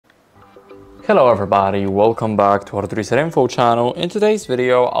Hello everybody, welcome back to HardReset.Info channel. In today's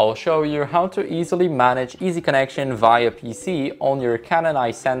video, I'll show you how to easily manage easy connection via PC on your Canon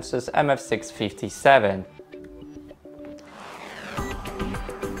i-SENSYS MF657.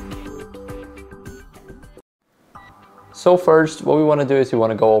 So first, what we want to do is we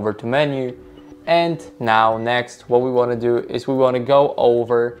want to go over to menu, and now next what we want to do is we want to go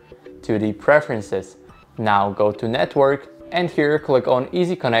over to the preferences. Now go to network, and here click on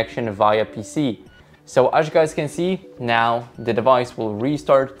easy connection via PC. So as you guys can see, now the device will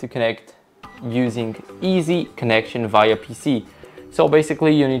restart to connect using easy connection via PC. So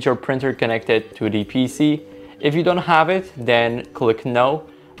basically you need your printer connected to the PC. If you don't have it, then click no,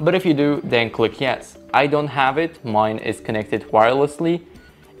 but if you do, then click yes. I don't have it, mine is connected wirelessly,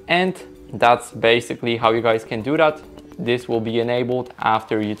 and that's basically how you guys can do that. This will be enabled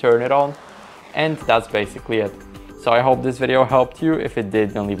after you turn it on, and that's basically it. So I hope this video helped you. If it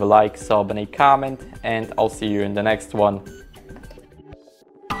did, then leave a like, sub, and a comment, and I'll see you in the next one.